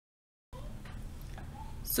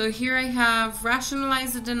So here I have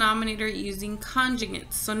rationalize the denominator using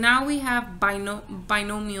conjugates. So now we have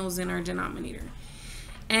binomials in our denominator.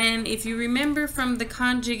 And if you remember from the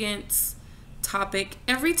conjugates topic,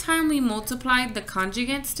 every time we multiplied the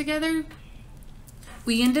conjugates together,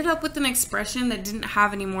 we ended up with an expression that didn't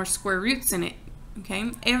have any more square roots in it.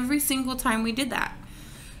 Okay, every single time we did that.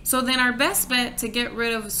 So then our best bet to get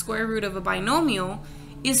rid of a square root of a binomial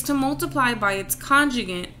is to multiply by its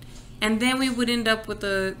conjugate, and then we would end up with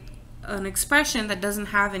an expression that doesn't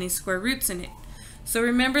have any square roots in it. So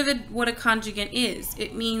remember what a conjugate is.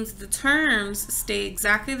 It means the terms stay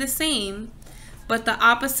exactly the same, but the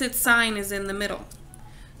opposite sign is in the middle.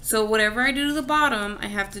 So whatever I do to the bottom, I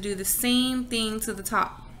have to do the same thing to the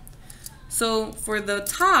top. So for the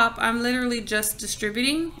top, I'm literally just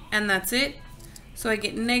distributing, and that's it. So I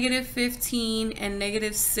get negative 15 and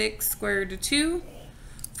negative 6 square root of 2.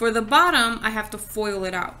 For the bottom, I have to FOIL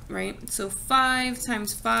it out, right? So 5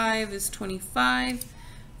 times 5 is 25.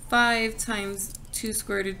 5 times 2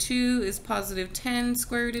 square root of 2 is positive 10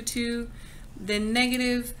 square root of 2. Then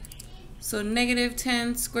negative, so negative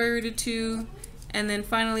 10 square root of 2. And then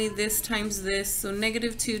finally this times this, so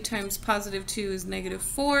negative 2 times positive 2 is negative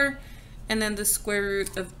 4. And then the square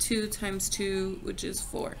root of 2 times 2, which is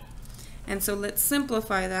 4. And so let's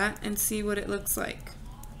simplify that and see what it looks like.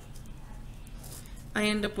 I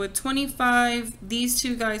end up with 25, these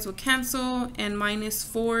two guys will cancel, and minus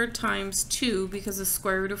 4 times 2, because the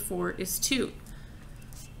square root of 4 is 2.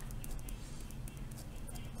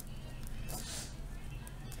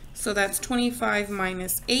 So that's 25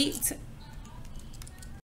 minus 8.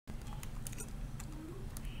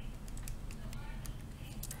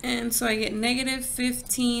 And so I get negative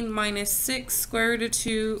 15 minus 6 square root of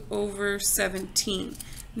 2 over 17.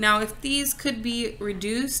 Now if these could be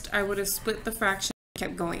reduced, I would have split the fraction and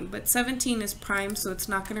kept going. But 17 is prime, so it's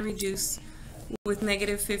not going to reduce with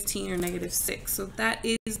negative 15 or negative 6. So that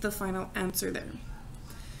is the final answer there.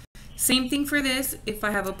 Same thing for this. If I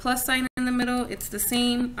have a plus sign in the middle, it's the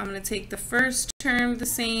same. I'm going to take the first term the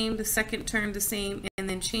same, the second term the same, and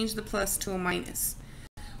then change the plus to a minus.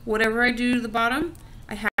 Whatever I do to the bottom,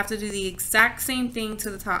 I have to do the exact same thing to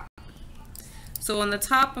the top. So on the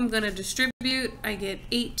top, I'm going to distribute. I get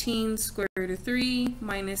 18 square root of 3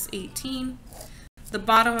 minus 18. The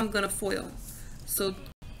bottom, I'm going to FOIL. So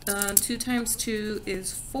 2 times 2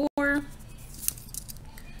 is 4.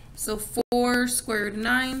 So 4 square root of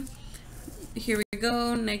 9. Here we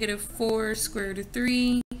go, negative 4 square root of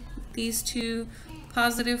 3. These two,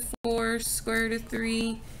 positive 4 square root of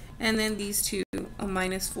 3. And then these two, a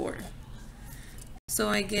minus 4. So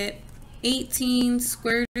I get 18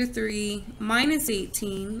 square root of 3 minus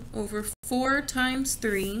 18 over 4 times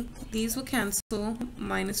 3. These will cancel,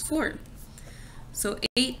 minus 4. So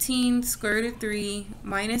 18 square root of 3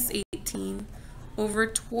 minus 18 over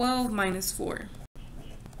 12 minus 4.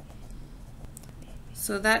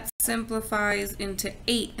 So that simplifies into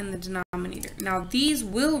 8 in the denominator. Now these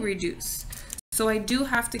will reduce, so I do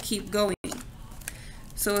have to keep going.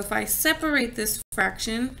 So if I separate this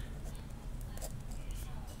fraction,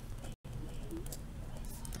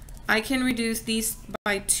 I can reduce these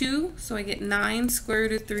by 2, so I get 9 square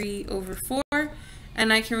root of 3 over 4,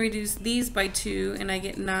 and I can reduce these by 2, and I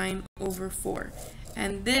get 9 over 4.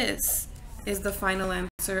 And this is the final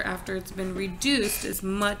answer after it's been reduced as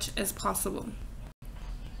much as possible.